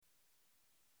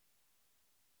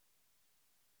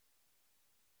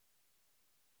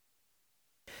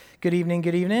Good evening,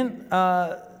 good evening.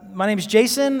 My name is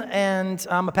Jason, and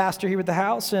I'm a pastor here at the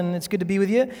house, and it's good to be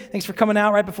with you. Thanks for coming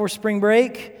out right before spring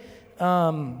break.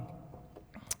 I'm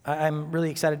really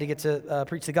excited to get to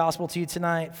preach the gospel to you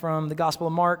tonight from the Gospel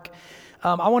of Mark.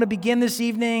 I want to begin this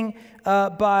evening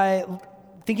by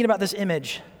thinking about this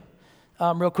image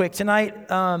real quick. Tonight,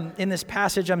 in this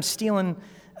passage, I'm stealing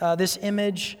this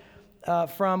image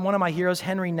from one of my heroes,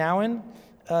 Henry Nouwen.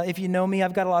 If you know me,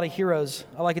 I've got a lot of heroes.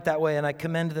 I like it that way, and I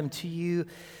commend them to you.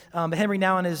 But Henry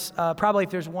Nouwen is probably, if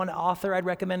there's one author I'd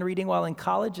recommend reading while in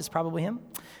college, it's probably him.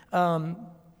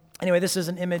 Anyway, this is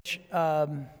an image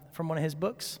from one of his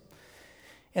books.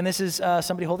 And this is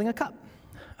somebody holding a cup.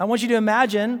 I want you to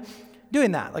imagine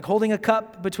doing that, like holding a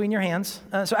cup between your hands.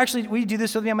 So actually, will you do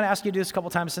this with me? I'm going to ask you to do this a couple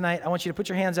times tonight. I want you to put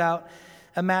your hands out.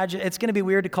 Imagine, it's going to be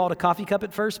weird to call it a coffee cup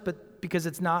at first, but because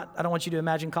it's not, I don't want you to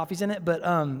imagine coffee's in it,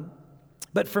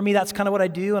 but for me, that's kind of what I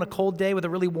do on a cold day with a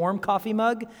really warm coffee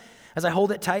mug. As I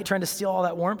hold it tight, trying to steal all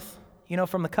that warmth,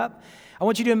 from the cup. I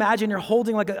want you to imagine you're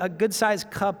holding like a good-sized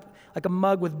cup, like a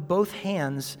mug with both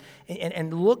hands,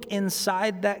 and look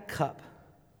inside that cup.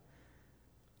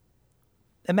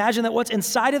 Imagine that what's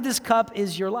inside of this cup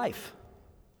is your life,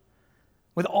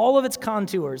 with all of its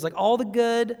contours, like all the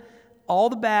good, all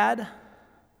the bad.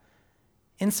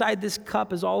 Inside this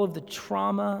cup is all of the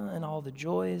trauma and all the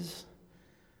joys,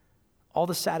 all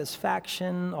the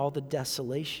satisfaction, all the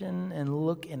desolation, and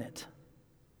look in it.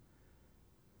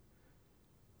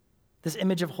 This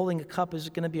image of holding a cup is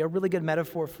going to be a really good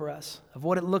metaphor for us of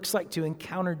what it looks like to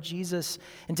encounter Jesus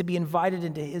and to be invited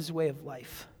into his way of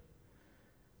life.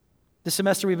 This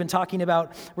semester we've been talking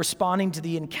about responding to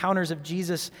the encounters of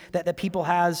Jesus that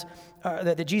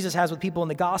Jesus has with people in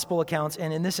the gospel accounts.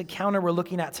 And in this encounter we're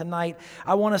looking at tonight,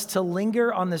 I want us to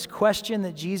linger on this question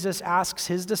that Jesus asks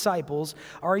his disciples: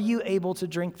 are you able to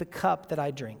drink the cup that I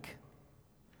drink?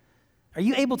 Are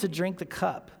you able to drink the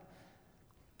cup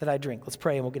that I drink? Let's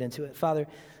pray and we'll get into it. Father,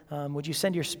 would you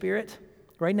send your Spirit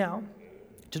right now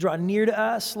to draw near to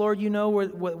us? Lord, you know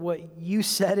what you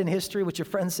said in history, what your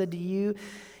friends said to you.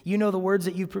 You know the words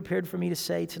that you've prepared for me to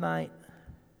say tonight.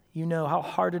 You know how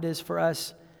hard it is for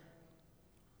us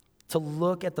to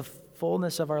look at the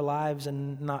fullness of our lives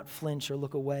and not flinch or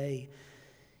look away.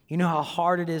 You know how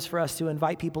hard it is for us to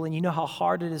invite people, and you know how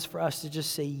hard it is for us to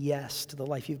just say yes to the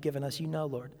life you've given us. You know,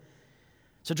 Lord.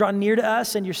 So draw near to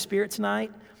us and your Spirit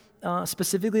tonight,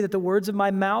 specifically that the words of my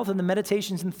mouth and the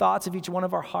meditations and thoughts of each one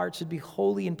of our hearts would be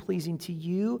holy and pleasing to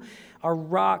you, our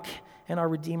rock and our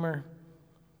Redeemer.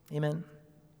 Amen.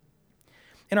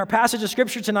 In our passage of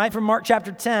Scripture tonight from Mark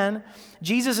chapter 10,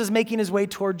 Jesus is making his way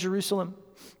toward Jerusalem.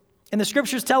 And the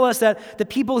Scriptures tell us that the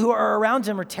people who are around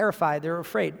him are terrified, they're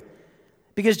afraid.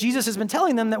 Because Jesus has been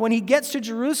telling them that when he gets to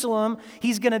Jerusalem,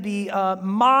 he's going to be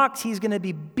mocked, he's going to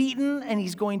be beaten, and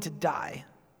he's going to die.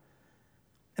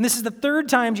 And this is the third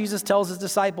time Jesus tells his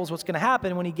disciples what's going to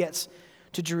happen when he gets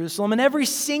to Jerusalem. And every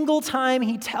single time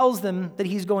he tells them that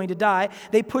he's going to die,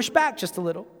 they push back just a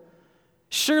little.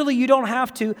 Surely you don't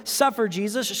have to suffer,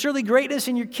 Jesus. Surely greatness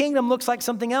in your kingdom looks like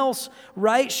something else,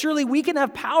 right? Surely we can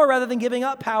have power rather than giving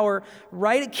up power,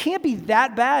 right? It can't be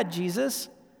that bad, Jesus.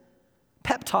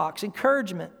 Pep talks,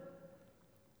 encouragement.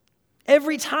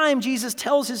 Every time Jesus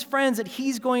tells his friends that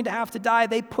he's going to have to die,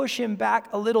 they push him back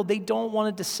a little. They don't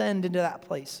want to descend into that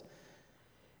place.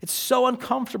 It's so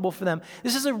uncomfortable for them.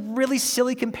 This is a really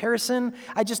silly comparison.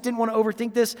 I just didn't want to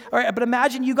overthink this. All right, but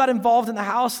imagine you got involved in the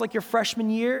house like your freshman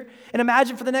year. And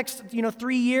imagine for the next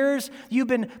 3 years, you've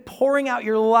been pouring out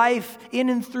your life in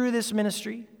and through this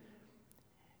ministry.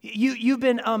 You've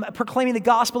been proclaiming the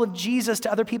gospel of Jesus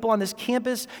to other people on this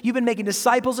campus. You've been making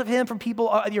disciples of him from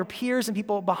people, your peers and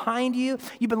people behind you.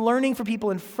 You've been learning from people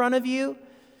in front of you.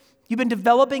 You've been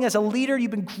developing as a leader.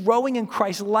 You've been growing in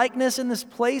Christ-likeness in this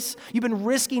place. You've been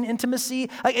risking intimacy.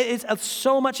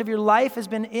 So much of your life has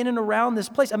been in and around this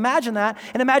place. Imagine that.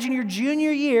 And imagine your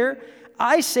junior year.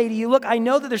 I say to you, look, I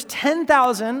know that there's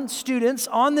 10,000 students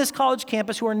on this college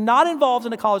campus who are not involved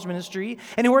in a college ministry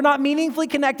and who are not meaningfully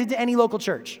connected to any local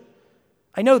church.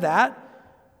 I know that.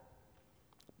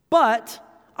 But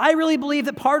I really believe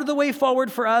that part of the way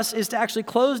forward for us is to actually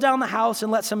close down the house and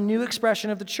let some new expression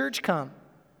of the church come.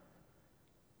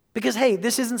 Because, hey,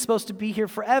 this isn't supposed to be here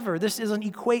forever. This doesn't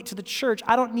equate to the church.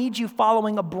 I don't need you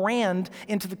following a brand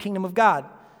into the kingdom of God.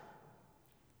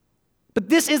 But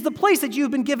this is the place that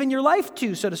you've been given your life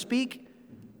to, so to speak.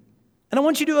 And I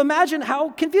want you to imagine how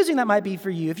confusing that might be for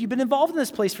you if you've been involved in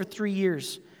this place for 3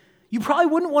 years. You probably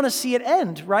wouldn't want to see it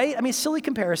end, right? I mean, silly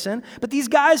comparison, but these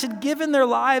guys had given their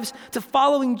lives to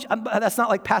following. That's not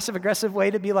like passive-aggressive way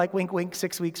to be like, wink, wink,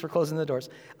 6 weeks, we're closing the doors.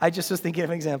 I just was thinking of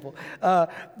an example. That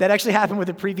actually happened with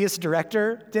the previous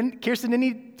director. Wasn't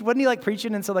he like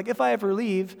preaching and said like, if I ever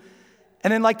leave,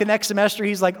 and then like the next semester,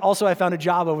 he's like, also I found a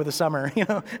job over the summer.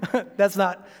 That's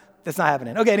not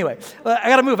happening. Okay, anyway, I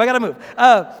gotta move.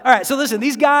 All right, so listen,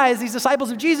 these guys, these disciples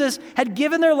of Jesus, had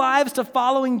given their lives to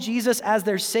following Jesus as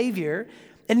their Savior,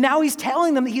 and now he's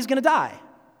telling them that he's gonna die.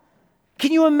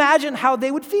 Can you imagine how they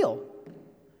would feel?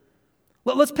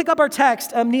 Well, let's pick up our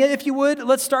text. Nia, if you would,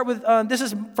 let's start with, this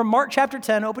is from Mark chapter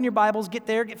 10. Open your Bibles, get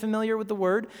there, get familiar with the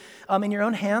word in your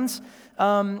own hands,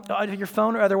 on your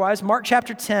phone or otherwise. Mark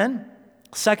chapter 10.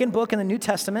 Second book in the New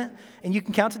Testament, and you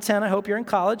can count to 10. I hope you're in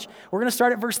college. We're going to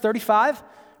start at verse 35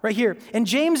 right here. And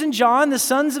James and John, the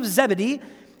sons of Zebedee,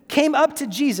 came up to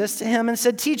Jesus, to him, and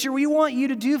said, Teacher, we want you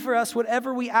to do for us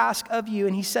whatever we ask of you.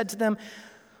 And he said to them,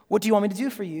 What do you want me to do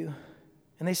for you?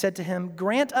 And they said to him,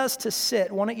 Grant us to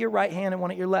sit, one at your right hand and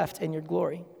one at your left, in your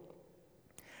glory.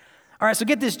 All right, so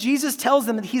get this. Jesus tells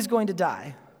them that he's going to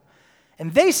die.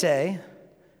 And they say,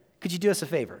 Could you do us a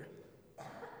favor?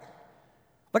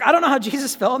 Like, I don't know how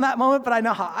Jesus felt in that moment, but I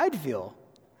know how I'd feel,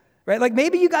 right? Like,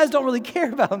 maybe you guys don't really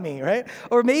care about me, right?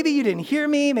 Or maybe you didn't hear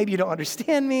me. Maybe you don't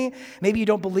understand me. Maybe you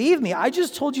don't believe me. I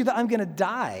just told you that I'm going to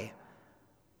die.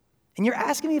 And you're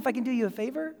asking me if I can do you a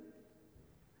favor?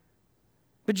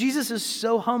 But Jesus is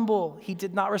so humble, he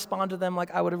did not respond to them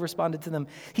like I would have responded to them.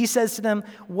 He says to them,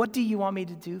 What do you want me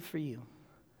to do for you?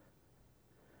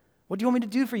 What do you want me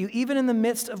to do for you? Even in the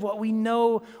midst of what we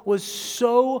know was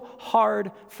so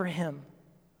hard for him.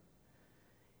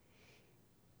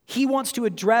 He wants to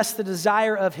address the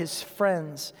desire of his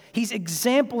friends. He's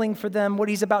exempling for them what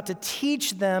he's about to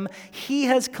teach them. He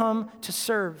has come to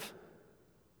serve.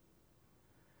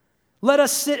 Let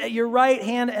us sit at your right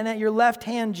hand and at your left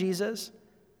hand, Jesus.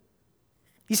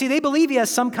 You see, they believe he has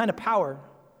some kind of power,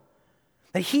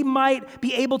 that he might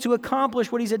be able to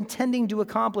accomplish what he's intending to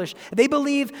accomplish. They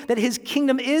believe that his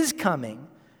kingdom is coming.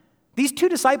 These two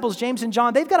disciples, James and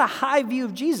John, they've got a high view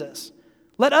of Jesus.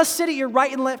 Let us sit at your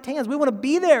right and left hands. We want to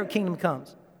be there when kingdom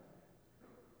comes.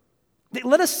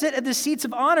 Let us sit at the seats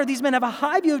of honor. These men have a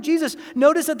high view of Jesus.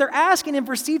 Notice that they're asking him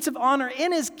for seats of honor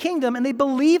in his kingdom, and they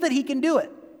believe that he can do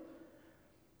it.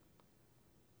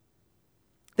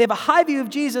 They have a high view of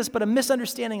Jesus, but a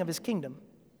misunderstanding of his kingdom.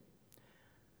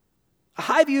 A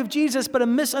high view of Jesus, but a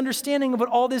misunderstanding of what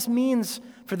all this means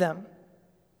for them.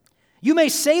 You may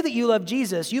say that you love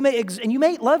Jesus, you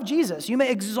may love Jesus, you may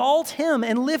exalt him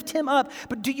and lift him up,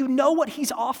 but do you know what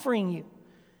he's offering you?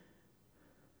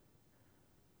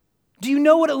 Do you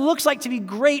know what it looks like to be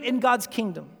great in God's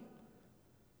kingdom?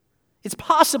 It's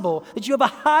possible that you have a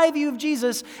high view of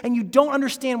Jesus and you don't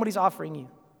understand what he's offering you.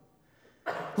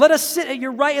 Let us sit at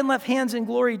your right and left hands in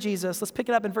glory, Jesus. Let's pick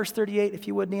it up in verse 38, if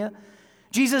you would, Nia.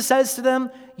 Jesus says to them,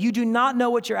 You do not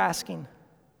know what you're asking.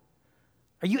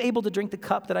 Are you able to drink the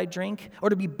cup that I drink,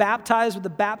 or to be baptized with the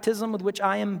baptism with which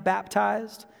I am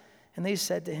baptized? And they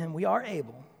said to him, We are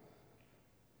able.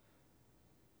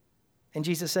 And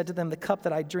Jesus said to them, The cup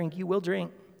that I drink, you will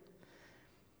drink.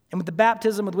 And with the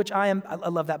baptism with which I am, I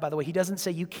love that, by the way. He doesn't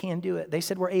say you can do it. They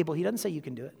said we're able. He doesn't say you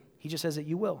can do it. He just says that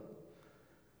you will.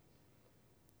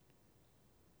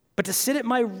 But to sit at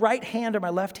my right hand or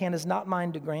my left hand is not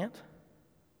mine to grant,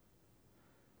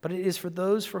 but it is for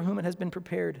those for whom it has been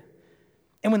prepared.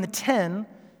 And when the 10,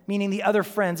 meaning the other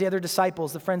friends, the other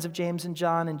disciples, the friends of James and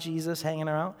John and Jesus hanging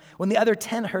around, when the other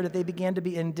 10 heard it, they began to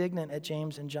be indignant at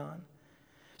James and John.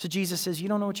 So Jesus says, You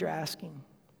don't know what you're asking.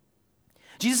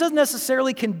 Jesus doesn't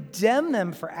necessarily condemn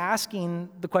them for asking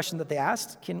the question that they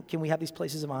asked, can we have these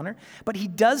places of honor? But he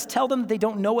does tell them that they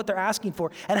don't know what they're asking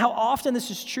for. And how often this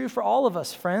is true for all of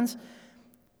us, friends.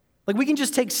 Like, we can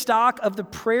just take stock of the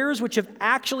prayers which have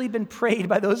actually been prayed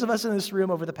by those of us in this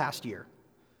room over the past year.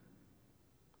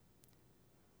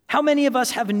 How many of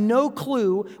us have no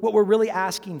clue what we're really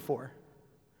asking for?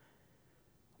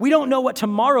 We don't know what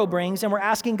tomorrow brings, and we're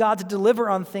asking God to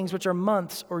deliver on things which are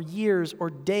months or years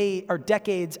or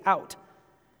decades out.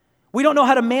 We don't know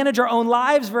how to manage our own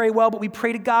lives very well, but we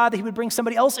pray to God that he would bring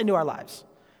somebody else into our lives.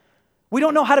 We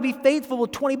don't know how to be faithful with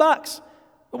 $20,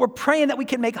 but we're praying that we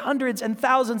can make hundreds and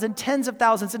thousands and tens of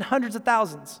thousands and hundreds of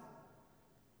thousands.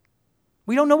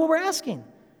 We don't know what we're asking.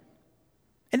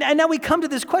 And now we come to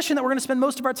this question that we're going to spend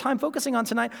most of our time focusing on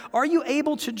tonight. Are you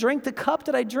able to drink the cup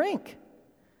that I drink?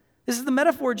 This is the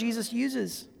metaphor Jesus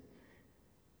uses.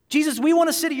 Jesus, we want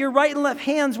to sit at your right and left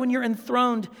hands when you're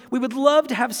enthroned. We would love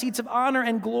to have seats of honor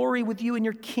and glory with you in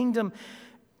your kingdom.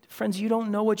 Friends, you don't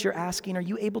know what you're asking. Are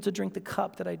you able to drink the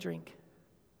cup that I drink?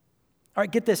 All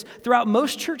right, get this. Throughout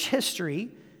most church history,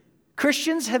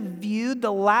 Christians have viewed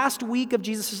the last week of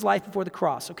Jesus' life before the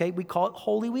cross, okay? We call it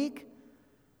Holy Week.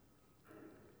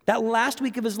 That last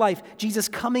week of his life, Jesus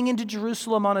coming into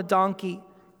Jerusalem on a donkey,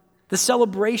 the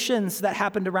celebrations that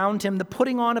happened around him, the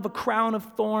putting on of a crown of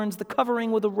thorns, the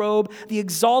covering with a robe, the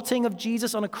exalting of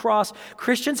Jesus on a cross,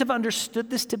 Christians have understood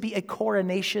this to be a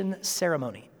coronation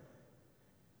ceremony.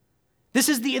 This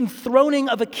is the enthroning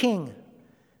of a king.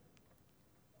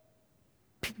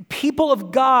 People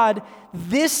of God,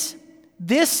 this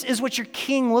is what your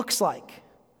king looks like.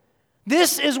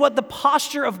 This is what the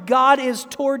posture of God is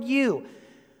toward you.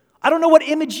 I don't know what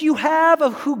image you have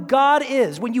of who God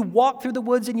is when you walk through the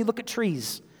woods and you look at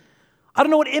trees. I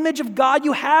don't know what image of God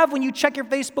you have when you check your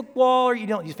Facebook wall, or you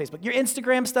don't use Facebook, your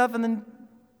Instagram stuff, and then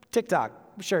TikTok,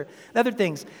 sure, other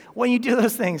things. When you do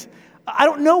those things, I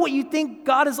don't know what you think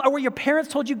God is, or what your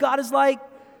parents told you God is like.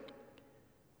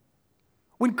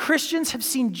 When Christians have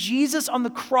seen Jesus on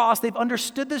the cross, they've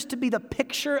understood this to be the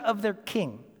picture of their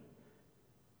king.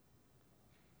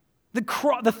 The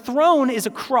throne is a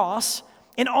cross,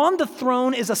 and on the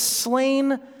throne is a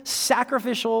slain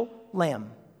sacrificial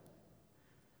lamb.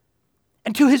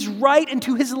 And to his right and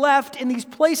to his left in these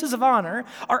places of honor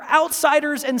are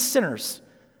outsiders and sinners.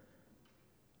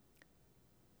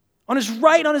 On his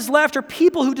right and on his left are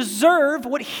people who deserve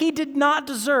what he did not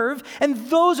deserve, and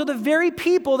those are the very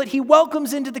people that he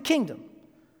welcomes into the kingdom.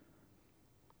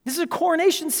 This is a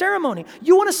coronation ceremony.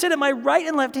 You want to sit at my right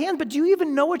and left hand, but do you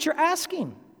even know what you're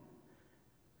asking?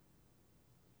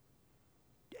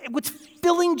 What's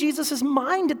filling Jesus'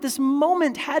 mind at this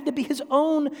moment had to be his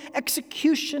own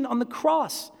execution on the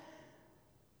cross.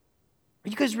 Are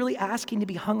you guys really asking to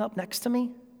be hung up next to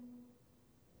me?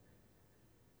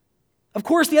 Of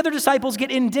course, the other disciples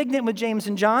get indignant with James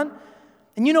and John.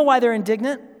 And you know why they're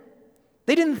indignant.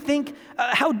 They didn't think,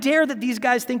 how dare that these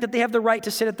guys think that they have the right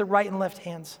to sit at the right and left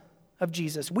hands of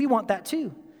Jesus. We want that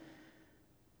too.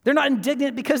 They're not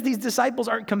indignant because these disciples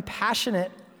aren't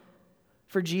compassionate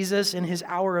for Jesus in his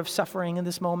hour of suffering in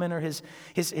this moment, or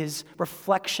his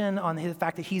reflection on the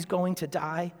fact that he's going to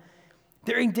die.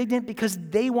 They're indignant because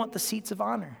they want the seats of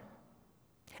honor.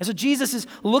 And so Jesus is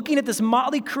looking at this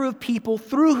motley crew of people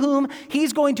through whom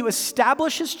he's going to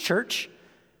establish his church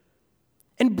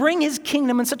and bring his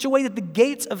kingdom in such a way that the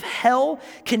gates of hell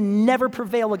can never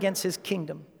prevail against his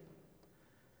kingdom.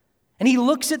 And he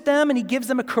looks at them and he gives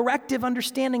them a corrective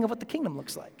understanding of what the kingdom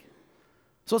looks like.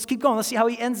 So let's keep going. Let's see how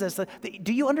he ends this.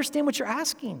 Do you understand what you're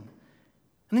asking?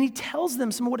 And then he tells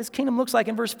them some of what his kingdom looks like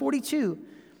in verse 42.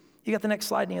 You got the next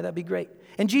slide in here, that'd be great.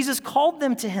 And Jesus called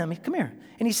them to him. Come here.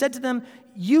 And he said to them,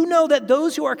 you know that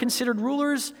those who are considered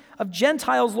rulers of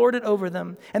Gentiles lord it over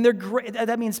them. And they're great.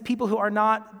 That means people who are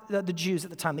not the Jews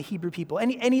at the time, the Hebrew people.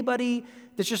 Anybody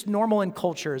that's just normal in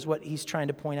culture is what he's trying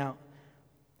to point out.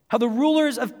 How the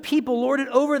rulers of people lord it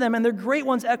over them, and their great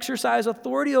ones exercise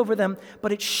authority over them.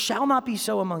 But it shall not be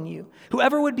so among you.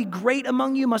 Whoever would be great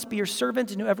among you must be your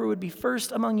servant, and whoever would be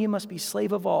first among you must be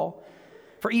slave of all.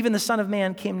 For even the Son of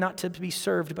Man came not to be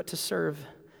served, but to serve,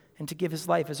 and to give his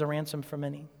life as a ransom for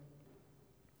many.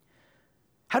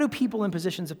 How do people in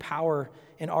positions of power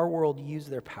in our world use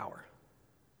their power?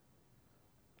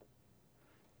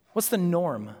 What's the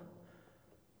norm?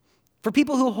 For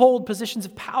people who hold positions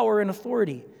of power and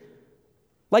authority,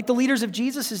 like the leaders of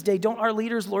Jesus' day, don't our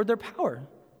leaders lord their power?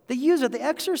 They use it, they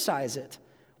exercise it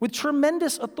with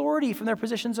tremendous authority from their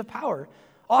positions of power,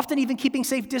 often even keeping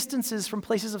safe distances from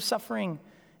places of suffering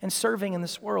and serving in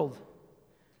this world.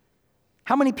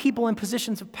 How many people in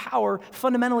positions of power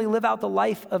fundamentally live out the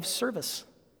life of service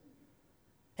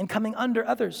and coming under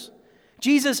others?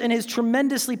 Jesus, in his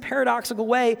tremendously paradoxical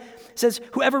way, says,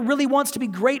 whoever really wants to be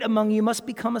great among you must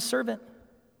become a servant.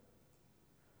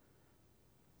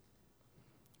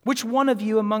 Which one of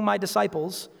you among my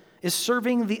disciples is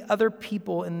serving the other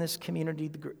people in this community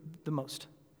the most?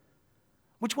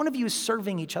 Which one of you is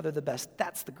serving each other the best?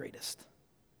 That's the greatest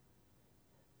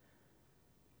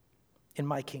in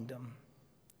my kingdom.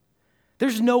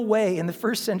 There's no way in the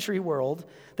first century world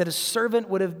that a servant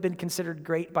would have been considered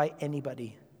great by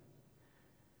anybody.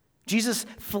 Jesus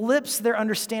flips their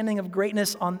understanding of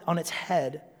greatness on its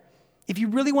head. If you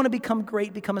really want to become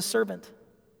great, become a servant.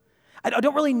 I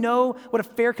don't really know what a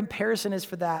fair comparison is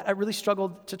for that. I really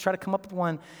struggled to try to come up with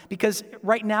one because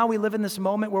right now we live in this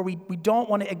moment where we don't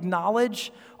want to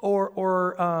acknowledge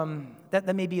or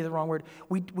that may be the wrong word.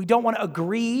 We don't want to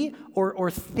agree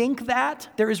or think that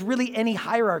there is really any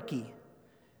hierarchy.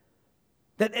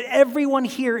 That everyone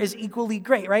here is equally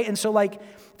great, right? And so like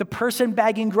the person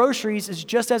bagging groceries is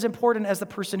just as important as the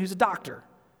person who's a doctor.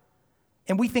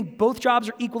 And we think both jobs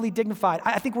are equally dignified.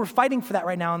 I think we're fighting for that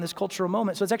right now in this cultural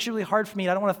moment. So it's actually really hard for me.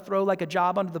 I don't want to throw like a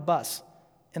job under the bus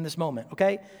in this moment,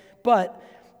 okay? But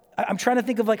I'm trying to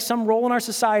think of like some role in our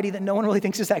society that no one really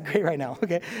thinks is that great right now,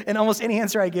 okay? And almost any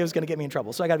answer I give is going to get me in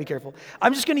trouble, so I got to be careful.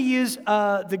 I'm just going to use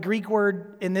the Greek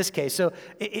word in this case, so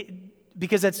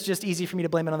because that's just easy for me to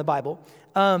blame it on the Bible.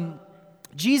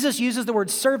 Jesus uses the word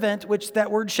servant, which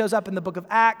that word shows up in the book of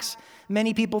Acts.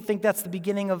 Many people think that's the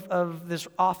beginning of this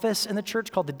office in the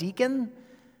church called the deacon.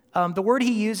 The word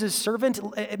he uses, servant,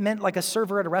 it meant like a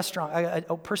server at a restaurant,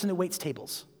 a person who waits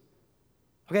tables.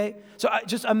 Okay? So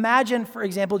just imagine, for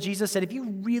example, Jesus said, if you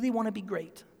really want to be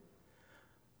great,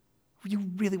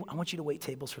 I want you to wait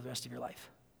tables for the rest of your life.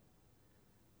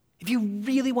 If you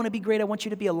really want to be great, I want you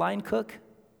to be a line cook.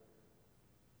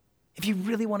 If you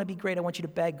really want to be great, I want you to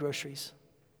bag groceries.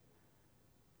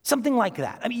 Something like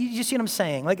that. I mean, you see what I'm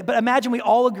saying? Like, but imagine we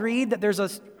all agreed that there's a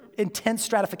intense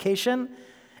stratification,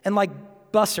 and like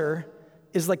busser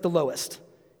is like the lowest.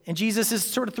 And Jesus is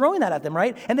sort of throwing that at them,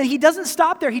 right? And then he doesn't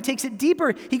stop there. He takes it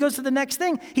deeper. He goes to the next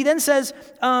thing. He then says,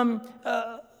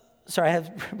 sorry,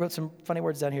 I wrote some funny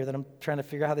words down here that I'm trying to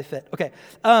figure out how they fit. Okay.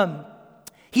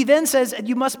 He then says,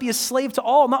 you must be a slave to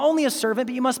all. Not only a servant,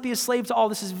 but you must be a slave to all.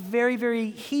 This is very,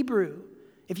 very Hebrew.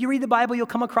 If you read the Bible, you'll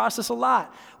come across this a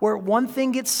lot, where one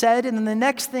thing gets said and then the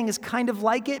next thing is kind of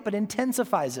like it, but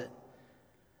intensifies it.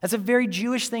 That's a very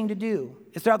Jewish thing to do.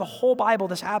 It's throughout the whole Bible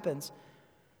this happens.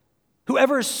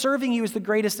 Whoever is serving you is the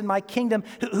greatest in my kingdom.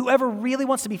 Whoever really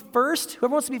wants to be first,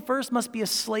 whoever wants to be first must be a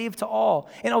slave to all.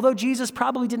 And although Jesus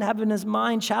probably didn't have in his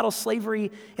mind chattel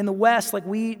slavery in the West like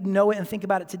we know it and think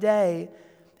about it today,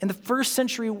 in the first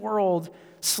century world,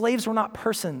 slaves were not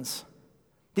persons.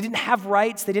 They didn't have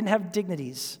rights. They didn't have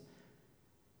dignities.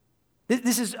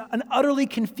 This is an utterly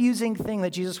confusing thing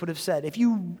that Jesus would have said. If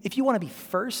you want to be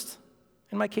first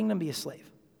in my kingdom, be a slave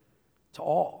to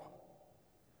all.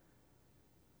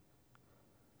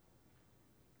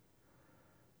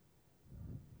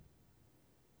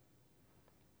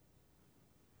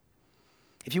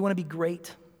 If you want to be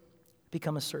great,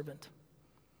 become a servant.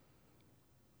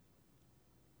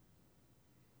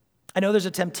 I know there's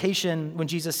a temptation when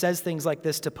Jesus says things like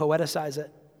this to poeticize it,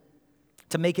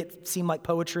 to make it seem like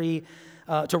poetry,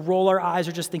 to roll our eyes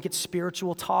or just think it's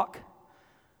spiritual talk.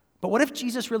 But what if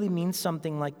Jesus really means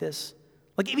something like this?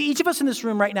 Like each of us in this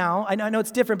room right now, I know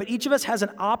it's different, but each of us has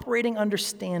an operating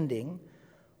understanding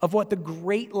of what the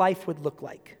great life would look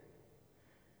like.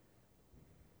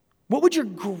 What would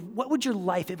your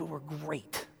life, if it were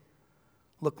great,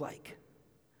 look like?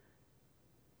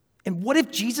 And what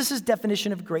if Jesus'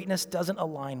 definition of greatness doesn't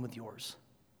align with yours?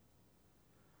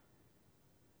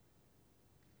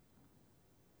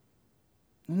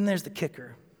 And then there's the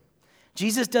kicker.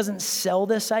 Jesus doesn't sell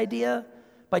this idea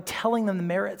by telling them the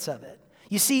merits of it.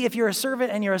 You see, if you're a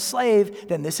servant and you're a slave,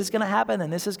 then this is going to happen,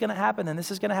 and this is going to happen, and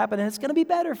this is going to happen, and it's going to be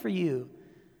better for you.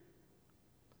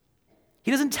 He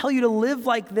doesn't tell you to live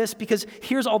like this because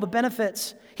here's all the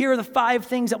benefits. Here are the 5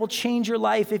 things that will change your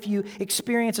life if you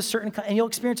experience and you'll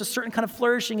experience a certain kind of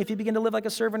flourishing if you begin to live like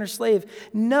a servant or slave.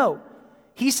 No.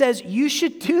 He says, you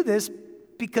should do this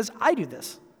because I do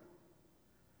this.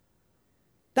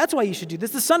 That's why you should do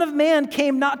this. The Son of Man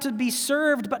came not to be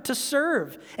served, but to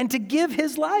serve and to give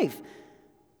his life.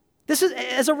 This is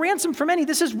as a ransom for many.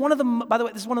 This is one of the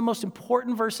most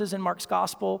important verses in Mark's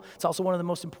gospel. It's also one of the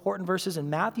most important verses in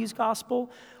Matthew's gospel,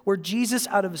 where Jesus,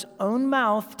 out of his own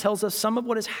mouth, tells us some of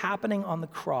what is happening on the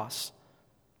cross.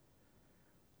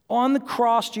 On the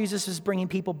cross, Jesus is bringing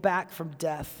people back from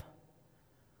death.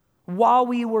 While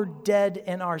we were dead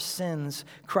in our sins,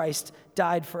 Christ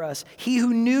died for us. He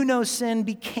who knew no sin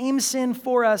became sin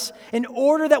for us in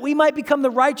order that we might become the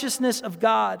righteousness of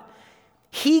God.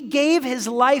 He gave his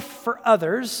life for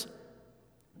others.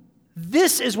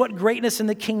 This is what greatness in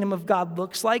the kingdom of God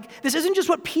looks like. This isn't just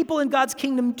what people in God's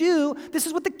kingdom do. This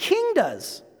is what the king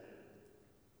does.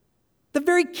 The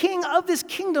very king of this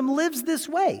kingdom lives this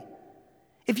way.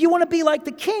 If you want to be like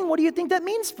the king, what do you think that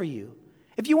means for you?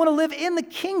 If you want to live in the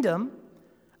kingdom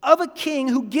of a king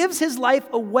who gives his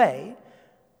life away,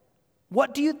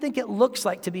 what do you think it looks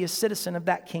like to be a citizen of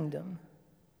that kingdom?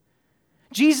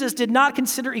 Jesus did not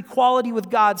consider equality with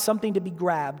God something to be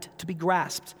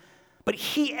grasped, but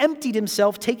he emptied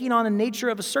himself, taking on the nature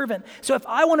of a servant. So if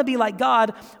I want to be like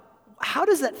God, how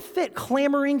does that fit,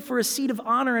 clamoring for a seat of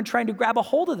honor and trying to grab a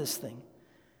hold of this thing?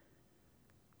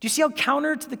 Do you see how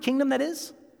counter to the kingdom that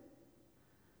is?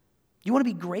 You want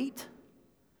to be great?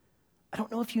 I don't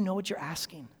know if you know what you're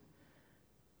asking.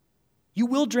 You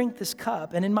will drink this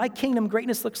cup, and in my kingdom,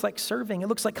 greatness looks like serving. It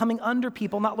looks like coming under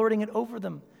people, not lording it over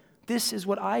them. This is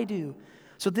what I do.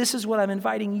 So this is what I'm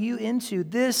inviting you into.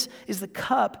 This is the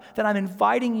cup that I'm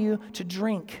inviting you to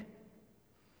drink.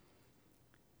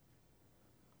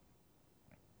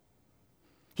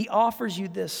 He offers you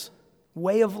this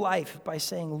way of life by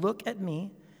saying, look at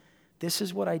me, this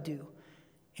is what I do.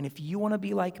 And if you want to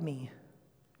be like me,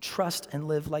 trust and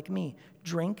live like me.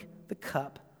 Drink the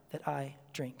cup that I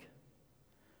drink.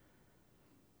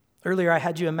 Earlier, I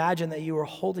had you imagine that you were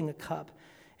holding a cup.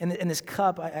 And in this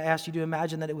cup, I asked you to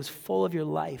imagine that it was full of your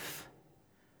life,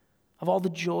 of all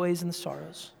the joys and the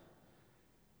sorrows.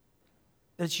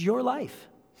 That it's your life,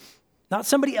 not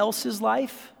somebody else's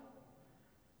life.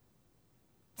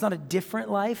 It's not a different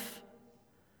life.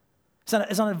 It's not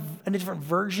a different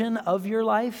version of your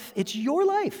life. It's your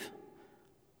life.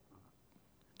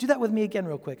 Do that with me again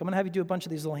real quick. I'm going to have you do a bunch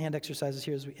of these little hand exercises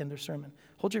here as we end our sermon.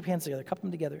 Hold your hands together, cup them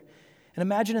together, and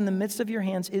imagine in the midst of your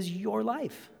hands is your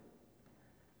life.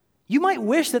 You might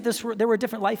wish that there were a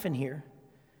different life in here,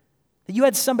 that you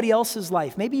had somebody else's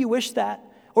life. Maybe you wish that,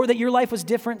 or that your life was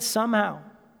different somehow.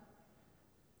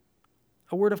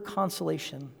 A word of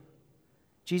consolation.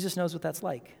 Jesus knows what that's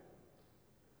like,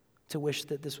 to wish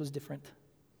that this was different.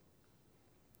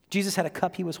 Jesus had a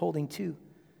cup he was holding too.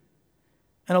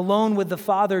 And alone with the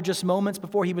Father, just moments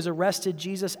before he was arrested,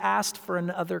 Jesus asked for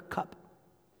another cup.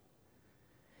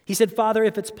 He said, Father,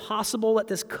 if it's possible, let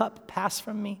this cup pass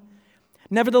from me.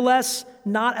 Nevertheless,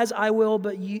 not as I will,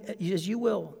 but as you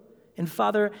will. And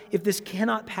Father, if this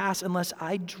cannot pass unless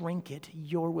I drink it,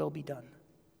 your will be done.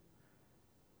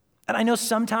 And I know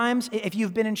sometimes, if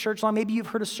you've been in church long, maybe you've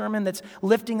heard a sermon that's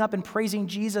lifting up and praising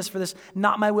Jesus for this,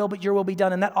 not my will, but your will be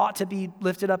done. And that ought to be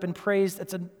lifted up and praised.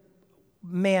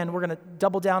 We're going to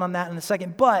double down on that in a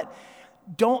second. But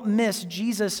don't miss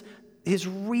Jesus, his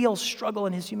real struggle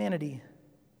in his humanity.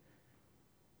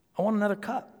 I want another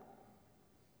cup.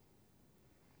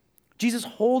 Jesus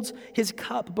holds his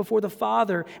cup before the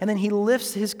Father, and then he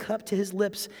lifts his cup to his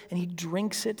lips, and he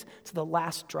drinks it to the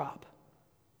last drop.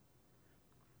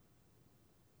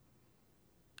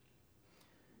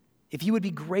 If you would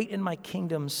be great in my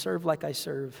kingdom, serve like I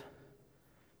serve.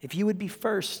 If you would be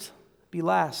first, be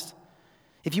last.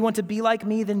 If you want to be like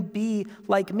me, then be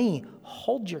like me.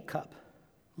 Hold your cup,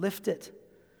 lift it,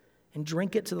 and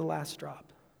drink it to the last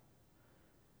drop.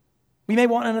 We may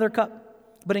want another cup,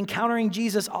 but encountering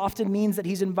Jesus often means that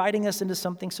he's inviting us into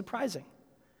something surprising.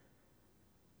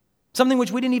 Something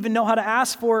which we didn't even know how to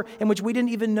ask for and which we didn't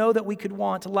even know that we could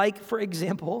want. Like, for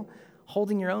example,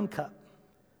 holding your own cup,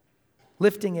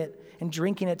 lifting it and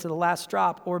drinking it to the last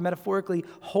drop, or metaphorically,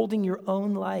 holding your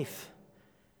own life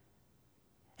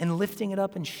and lifting it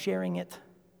up and sharing it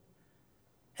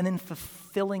and then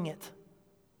fulfilling it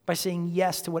by saying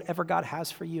yes to whatever God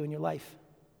has for you in your life.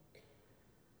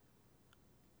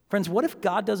 Friends, what if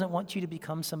God doesn't want you to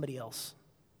become somebody else?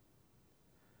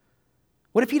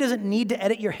 What if he doesn't need to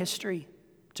edit your history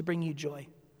to bring you joy?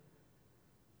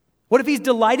 What if he's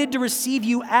delighted to receive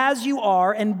you as you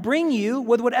are and bring you,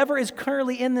 with whatever is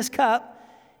currently in this cup,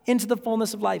 into the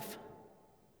fullness of life?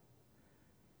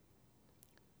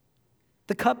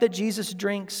 The cup that Jesus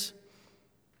drinks,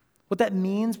 what that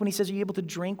means when he says, are you able to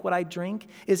drink what I drink,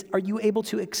 is are you able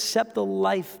to accept the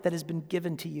life that has been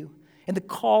given to you and the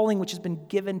calling which has been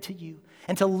given to you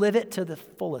and to live it to the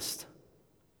fullest?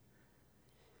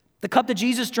 The cup that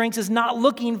Jesus drinks is not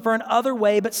looking for an other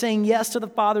way, but saying yes to the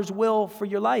Father's will for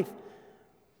your life.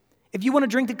 If you want to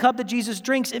drink the cup that Jesus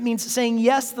drinks, it means saying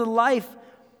yes to the life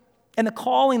and the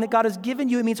calling that God has given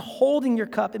you. It means holding your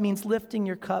cup. It means lifting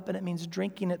your cup, and it means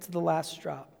drinking it to the last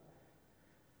drop.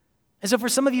 And so for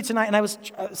some of you tonight, and I was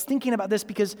thinking about this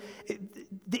because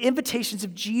the invitations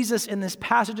of Jesus in this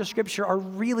passage of Scripture are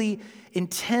really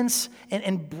intense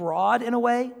and broad in a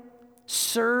way.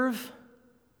 Serve,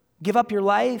 give up your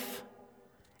life.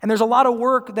 And there's a lot of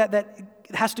work that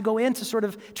has to go into sort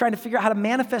of trying to figure out how to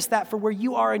manifest that for where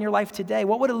you are in your life today.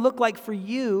 What would it look like for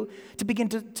you to begin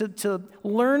to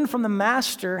learn from the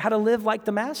Master how to live like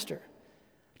the Master?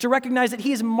 To recognize that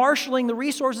he is marshaling the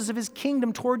resources of his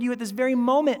kingdom toward you at this very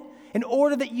moment in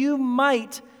order that you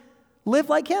might live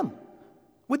like him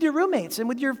with your roommates and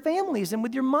with your families and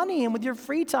with your money and with your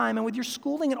free time and with your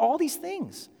schooling and all these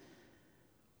things.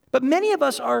 But many of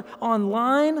us are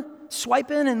online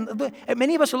swiping, and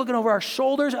many of us are looking over our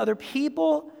shoulders at other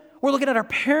people. We're looking at our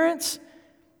parents,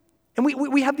 and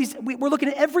we're looking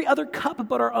at every other cup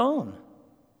but our own.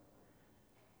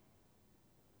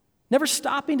 Never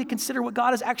stopping to consider what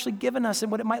God has actually given us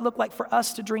and what it might look like for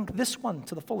us to drink this one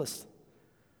to the fullest.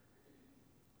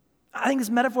 I think this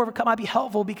metaphor of a cup might be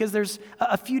helpful because there's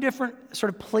a few different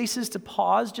sort of places to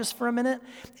pause just for a minute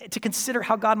to consider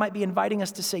how God might be inviting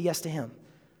us to say yes to him.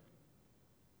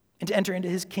 and to enter into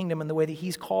his kingdom in the way that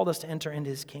he's called us to enter into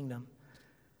his kingdom.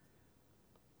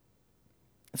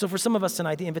 And so for some of us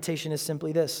tonight, the invitation is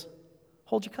simply this: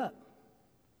 hold your cup.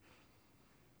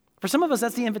 For some of us,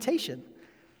 that's the invitation.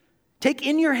 Take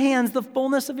in your hands the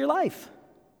fullness of your life.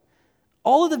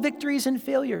 All of the victories and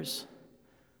failures,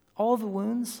 all of the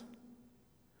wounds,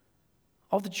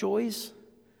 all the joys,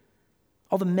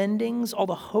 all the mendings, all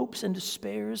the hopes and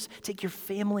despairs. Take your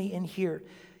family in here,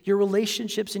 your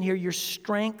relationships in here, your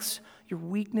strengths, your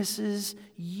weaknesses,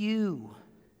 you.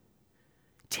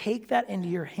 Take that into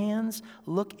your hands,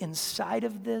 look inside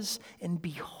of this, and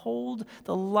behold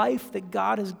the life that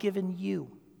God has given you.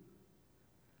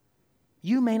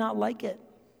 You may not like it,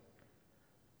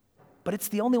 but it's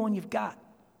the only one you've got.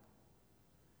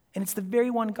 And it's the very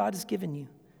one God has given you.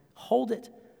 Hold it.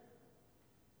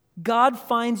 God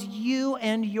finds you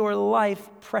and your life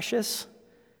precious,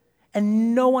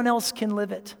 and no one else can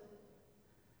live it.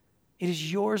 It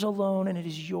is yours alone, and it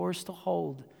is yours to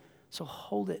hold. So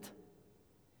hold it.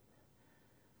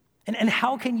 And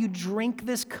how can you drink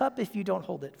this cup if you don't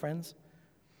hold it, friends?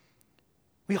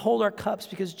 We hold our cups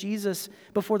because Jesus,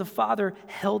 before the Father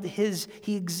held his,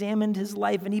 he examined his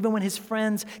life. And even when his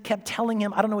friends kept telling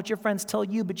him, I don't know what your friends tell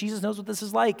you, but Jesus knows what this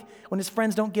is like when his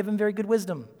friends don't give him very good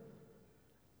wisdom.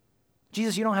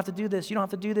 Jesus, you don't have to do this. You don't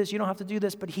have to do this. You don't have to do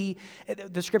this. But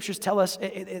the scriptures tell us,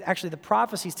 actually the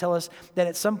prophecies tell us that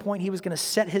at some point he was going to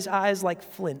set his eyes like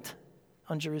flint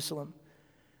on Jerusalem.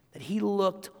 That he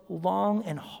looked long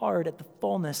and hard at the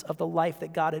fullness of the life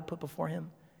that God had put before him.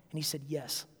 And he said,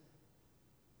 yes.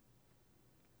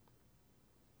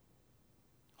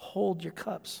 Hold your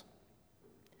cups.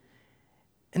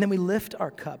 And then we lift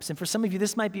our cups. And for some of you,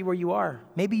 this might be where you are.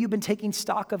 Maybe you've been taking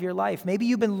stock of your life. Maybe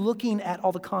you've been looking at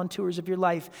all the contours of your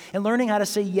life and learning how to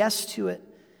say yes to it.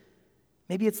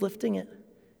 Maybe it's lifting it.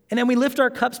 And then we lift our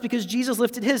cups because Jesus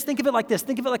lifted his. Think of it like this.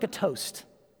 Think of it like a toast.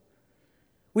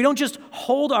 We don't just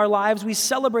hold our lives, we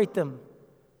celebrate them,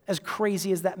 as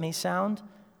crazy as that may sound.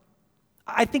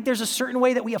 I think there's a certain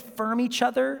way that we affirm each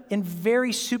other in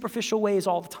very superficial ways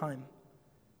all the time.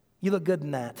 You look good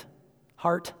in that.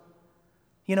 Heart,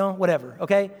 whatever,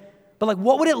 okay? But like,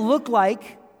 what would it look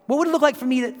like? What would it look like for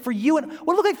me, for you, and what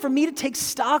would it look like for me to take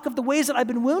stock of the ways that I've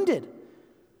been wounded,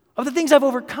 of the things I've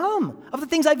overcome, of the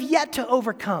things I've yet to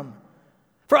overcome?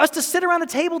 For us to sit around a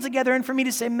table together and for me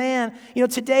to say, man,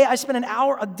 today I spent an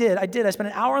hour, I spent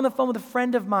an hour on the phone with a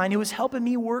friend of mine who was helping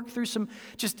me work through some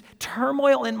just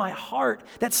turmoil in my heart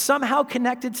that somehow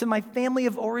connected to my family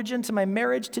of origin, to my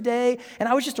marriage today. And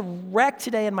I was just a wreck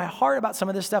today in my heart about some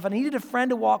of this stuff. And I needed a friend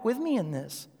to walk with me in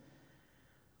this.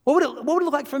 What would it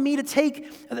look like for me to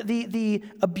take the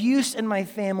abuse in my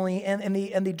family and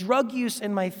the drug use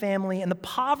in my family and the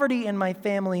poverty in my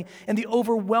family and the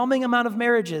overwhelming amount of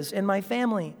marriages in my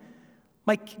family?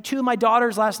 Two of my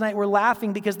daughters last night were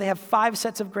laughing because they have 5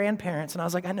 sets of grandparents. And I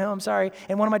was like, I know, I'm sorry.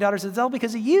 And one of my daughters said, it's all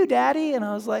because of you, Daddy. And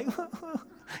I was like,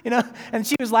 and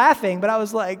she was laughing, but I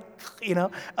was like,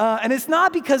 and it's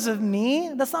not because of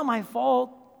me. That's not my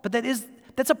fault, but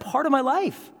that's a part of my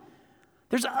life.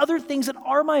 There's other things that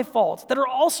are my fault that are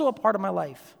also a part of my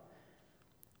life.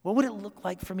 What would it look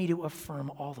like for me to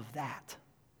affirm all of that?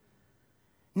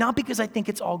 Not because I think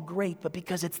it's all great, but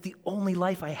because it's the only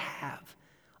life I have.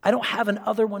 I don't have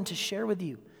another one to share with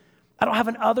you. I don't have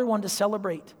another one to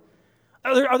celebrate.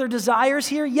 Are there desires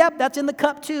here? Yep, that's in the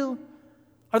cup too.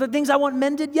 Are there things I want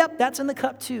mended? Yep, that's in the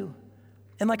cup too.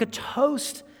 And like a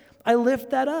toast, I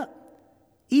lift that up.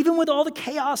 Even with all the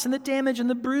chaos and the damage and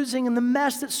the bruising and the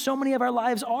mess that so many of our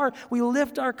lives are, we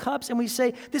lift our cups and we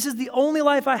say, this is the only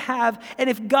life I have, and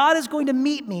if God is going to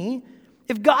meet me,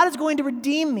 if God is going to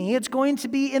redeem me, it's going to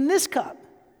be in this cup.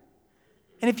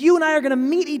 And if you and I are going to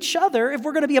meet each other, if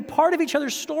we're going to be a part of each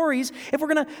other's stories, if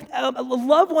we're going to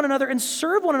love one another and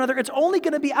serve one another, it's only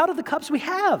going to be out of the cups we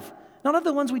have, not of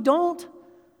the ones we don't.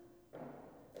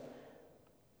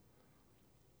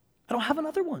 I don't have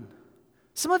another one.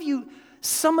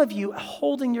 Some of you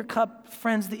holding your cup,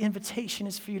 friends, the invitation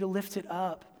is for you to lift it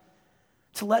up,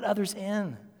 to let others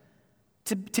in,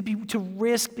 to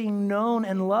risk being known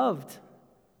and loved,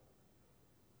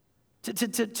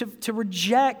 to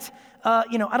reject, I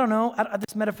don't know,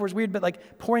 this metaphor is weird, but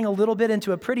like pouring a little bit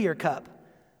into a prettier cup,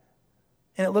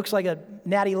 and it looks like a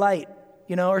natty light,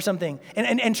 or something,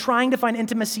 and trying to find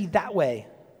intimacy that way.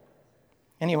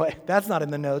 Anyway, that's not in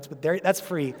the notes, but that's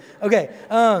free. Okay.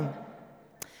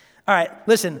 All right,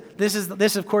 listen,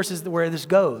 this of course is where this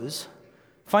goes.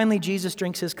 Finally, Jesus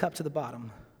drinks his cup to the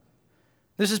bottom.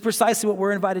 This is precisely what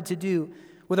we're invited to do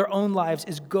with our own lives,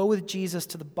 is go with Jesus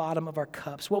to the bottom of our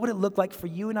cups. What would it look like for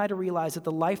you and I to realize that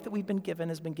the life that we've been given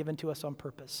has been given to us on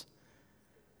purpose?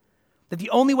 That the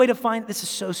only way to find, this is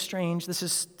so strange, this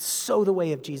is so the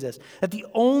way of Jesus, that the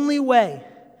only way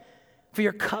for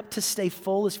your cup to stay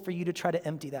full is for you to try to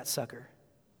empty that sucker.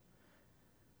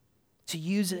 To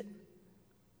use it.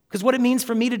 Because what it means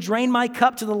for me to drain my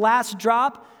cup to the last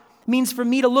drop means for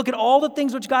me to look at all the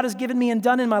things which God has given me and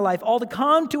done in my life, all the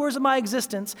contours of my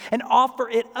existence, and offer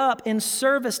it up in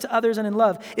service to others and in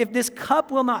love. If this cup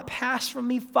will not pass from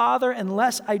me, Father,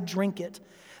 unless I drink it,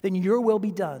 then your will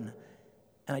be done,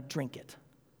 and I drink it.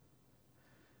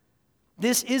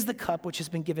 This is the cup which has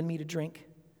been given me to drink.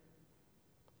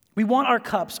 We want our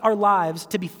cups, our lives,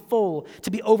 to be full, to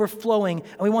be overflowing,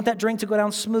 and we want that drink to go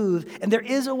down smooth. And there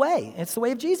is a way. It's the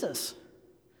way of Jesus.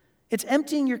 It's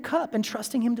emptying your cup and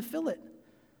trusting him to fill it.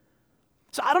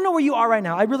 So I don't know where you are right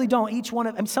now. I really don't.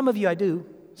 Some of you I do.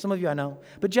 Some of you I know.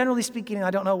 But generally speaking,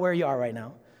 I don't know where you are right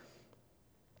now.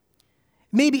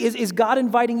 Maybe is God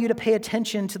inviting you to pay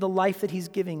attention to the life that he's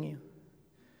giving you?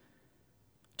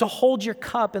 To hold your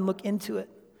cup and look into it.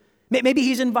 Maybe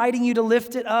he's inviting you to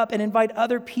lift it up and invite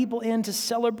other people in to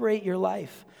celebrate your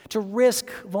life, to risk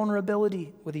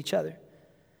vulnerability with each other,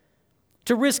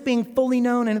 to risk being fully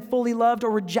known and fully loved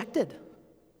or rejected.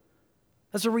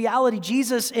 That's a reality.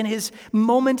 Jesus, in his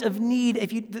moment of need,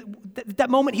 that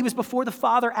moment he was before the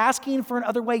Father asking for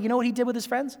another way, you know what he did with his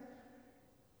friends?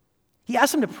 He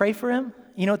asked them to pray for him.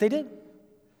 You know what they did?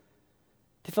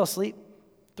 They fell asleep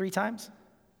 3 times.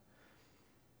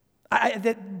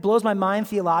 That blows my mind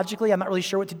theologically. I'm not really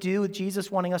sure what to do with Jesus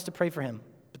wanting us to pray for him,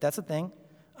 but that's a thing.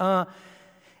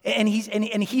 And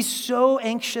he's so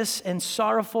anxious and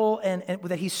sorrowful and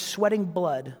that he's sweating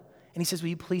blood. And he says, will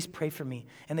you please pray for me?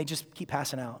 And they just keep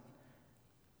passing out.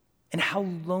 And how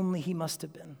lonely he must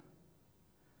have been.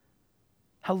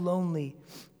 How lonely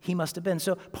he must have been.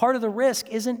 So part of the risk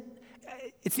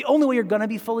it's the only way you're going to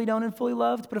be fully known and fully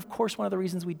loved, but of course one of the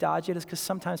reasons we dodge it is because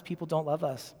sometimes people don't love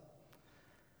us.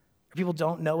 Or people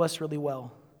don't know us really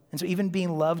well. And so even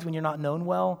being loved when you're not known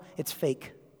well, it's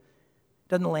fake. It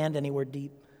doesn't land anywhere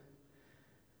deep.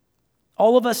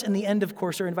 All of us in the end, of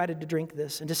course, are invited to drink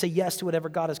this and to say yes to whatever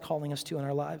God is calling us to in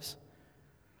our lives.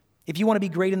 If you want to be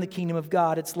great in the kingdom of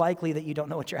God, it's likely that you don't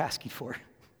know what you're asking for.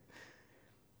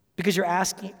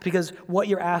 Because what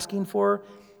you're asking for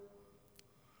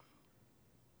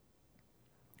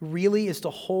really is to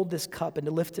hold this cup and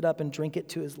to lift it up and drink it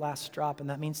to his last drop, and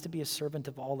that means to be a servant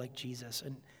of all like Jesus.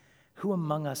 And who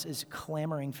among us is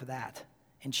clamoring for that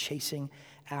and chasing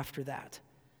after that?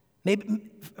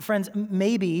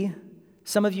 Maybe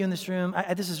some of you in this room,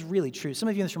 this is really true, some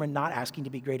of you in this room are not asking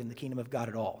to be great in the kingdom of God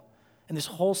at all. And this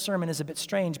whole sermon is a bit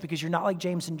strange because you're not like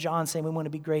James and John saying we want to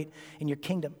be great in your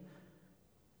kingdom.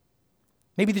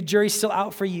 Maybe the jury's still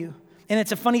out for you. And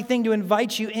it's a funny thing to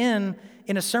invite you in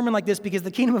a sermon like this because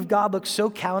the kingdom of God looks so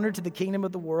counter to the kingdom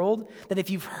of the world that if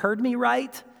you've heard me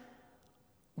right,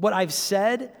 what I've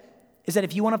said is that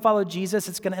if you want to follow Jesus,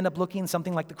 it's going to end up looking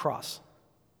something like the cross.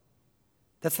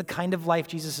 That's the kind of life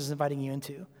Jesus is inviting you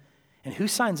into. And who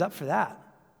signs up for that?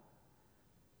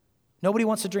 Nobody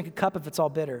wants to drink a cup if it's all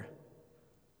bitter.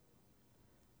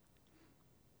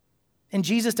 And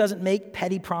Jesus doesn't make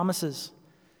petty promises.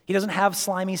 He doesn't have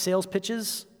slimy sales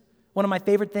pitches. One of my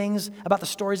favorite things about the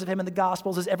stories of him in the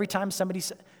Gospels is every time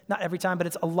not every time, but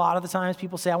it's a lot of the times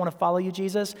people say, I want to follow you,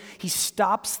 Jesus, he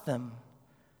stops them.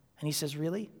 And he says,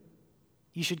 really?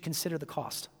 You should consider the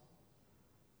cost.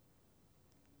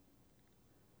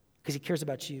 Because he cares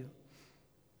about you.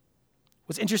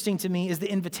 What's interesting to me is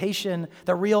the invitation,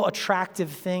 the real attractive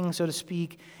thing, so to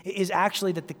speak, is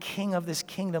actually that the king of this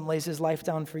kingdom lays his life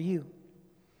down for you.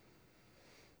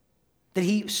 That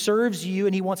he serves you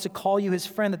and he wants to call you his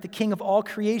friend, that the king of all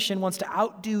creation wants to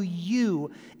outdo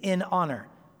you in honor.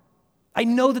 I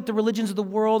know that the religions of the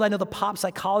world, I know the pop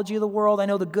psychology of the world, I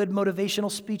know the good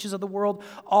motivational speeches of the world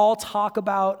all talk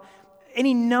about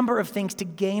any number of things to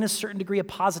gain a certain degree of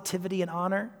positivity and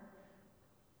honor.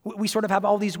 We sort of have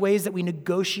all these ways that we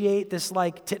negotiate this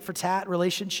like tit-for-tat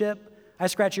relationship. I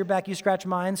scratch your back, you scratch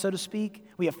mine, so to speak.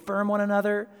 We affirm one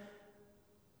another.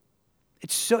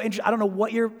 It's so interesting. I don't know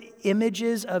what your image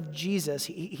is of Jesus.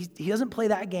 He doesn't play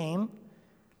that game,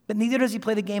 but neither does he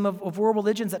play the game of world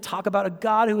religions that talk about a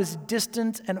God who is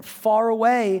distant and far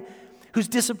away, who's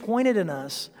disappointed in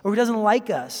us, or who doesn't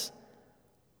like us.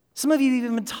 Some of you have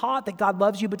even been taught that God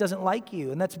loves you but doesn't like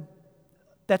you, and that's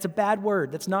a bad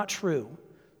word. That's not true.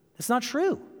 It's not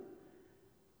true.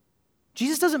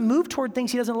 Jesus doesn't move toward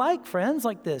things he doesn't like, friends,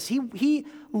 like this. He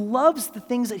loves the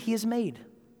things that he has made.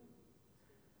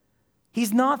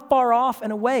 He's not far off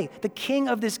and away. The king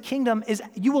of this kingdom is,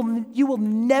 you will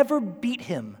never beat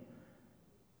him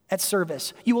at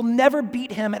service. You will never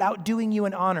beat him at outdoing you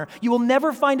in honor. You will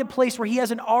never find a place where he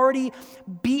hasn't already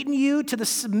beaten you to the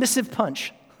submissive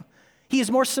punch. He is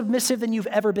more submissive than you've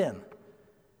ever been.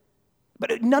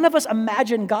 But none of us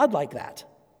imagine God like that.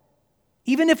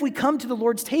 Even if we come to the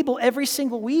Lord's table every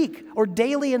single week or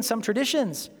daily in some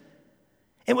traditions,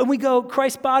 and when we go,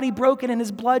 Christ's body broken and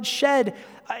his blood shed,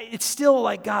 it's still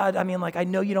like, God, I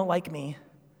know you don't like me.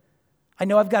 I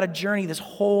know I've got to journey this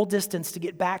whole distance to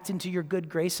get back into your good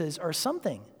graces or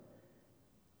something.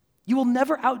 You will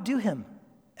never outdo him,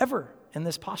 ever, in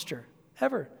this posture,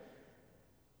 ever.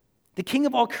 The King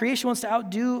of all creation wants to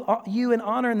outdo you in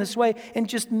honor in this way. And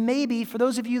just maybe, for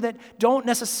those of you that don't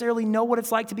necessarily know what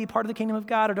it's like to be part of the kingdom of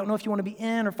God or don't know if you want to be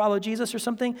in or follow Jesus or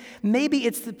something, maybe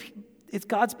if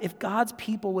God's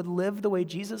people would live the way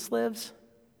Jesus lives,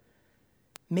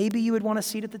 maybe you would want a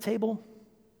seat at the table.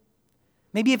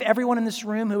 Maybe if everyone in this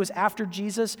room who was after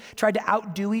Jesus tried to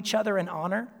outdo each other in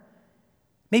honor,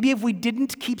 maybe if we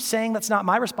didn't keep saying that's not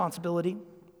my responsibility,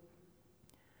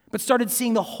 but started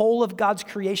seeing the whole of God's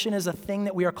creation as a thing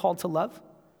that we are called to love.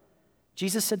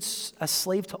 Jesus said, a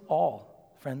slave to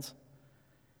all, friends.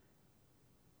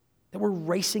 That we're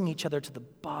racing each other to the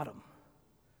bottom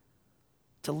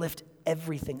to lift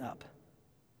everything up.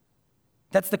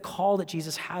 That's the call that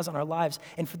Jesus has on our lives.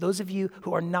 And for those of you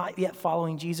who are not yet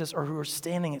following Jesus or who are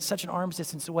standing at such an arm's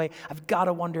distance away, I've got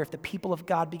to wonder if the people of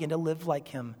God begin to live like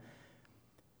him,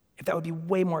 if that would be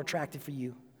way more attractive for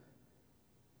you.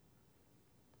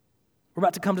 We're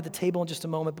about to come to the table in just a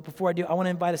moment, but before I do, I want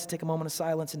to invite us to take a moment of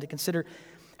silence and to consider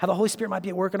how the Holy Spirit might be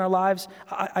at work in our lives.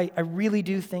 I really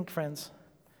do think, friends,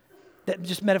 that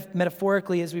just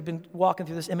metaphorically, as we've been walking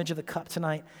through this image of the cup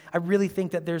tonight, I really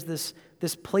think that there's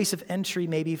this place of entry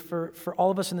maybe for all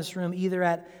of us in this room, either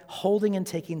at holding and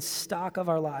taking stock of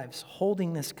our lives,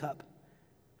 holding this cup.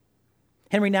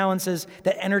 Henry Nouwen says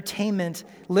that entertainment,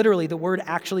 literally, the word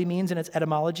actually means in its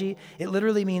etymology, it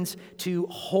literally means to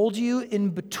hold you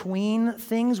in between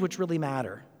things which really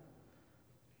matter.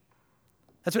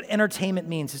 That's what entertainment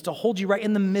means, is to hold you right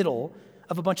in the middle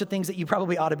of a bunch of things that you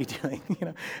probably ought to be doing.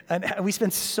 And we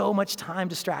spend so much time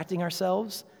distracting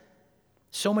ourselves,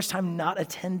 so much time not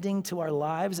attending to our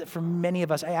lives, that for many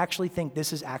of us, I actually think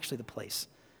this is actually the place,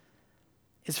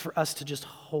 is for us to just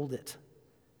hold it.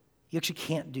 You actually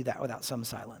can't do that without some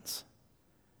silence.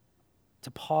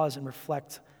 To pause and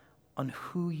reflect on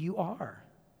who you are,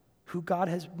 who God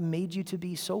has made you to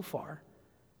be so far,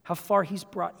 how far he's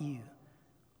brought you.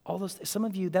 All those, some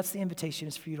of you, that's the invitation,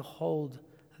 is for you to hold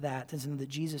that, and that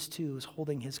Jesus too is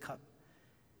holding his cup.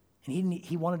 And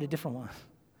he wanted a different one.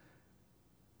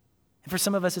 And for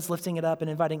some of us, it's lifting it up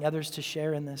and inviting others to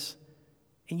share in this.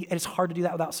 And it's hard to do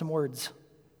that without some words.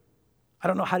 I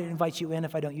don't know how to invite you in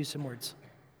if I don't use some words.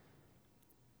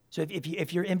 So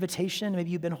if your invitation, maybe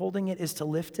you've been holding it, is to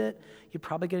lift it, you're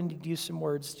probably going to use some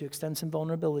words to extend some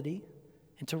vulnerability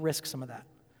and to risk some of that.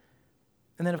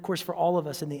 And then, of course, for all of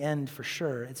us in the end, for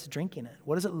sure, it's drinking it.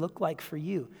 What does it look like for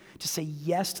you to say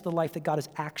yes to the life that God has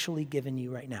actually given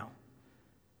you right now?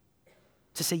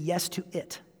 To say yes to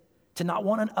it. To not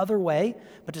want an other way,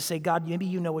 but to say, God, maybe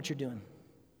you know what you're doing.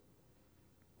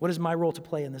 What is my role to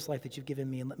play in this life that you've given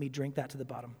me? And let me drink that to the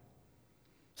bottom.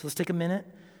 So let's take a minute.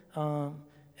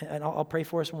 And I'll pray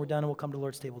for us when we're done, and we'll come to the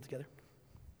Lord's table together.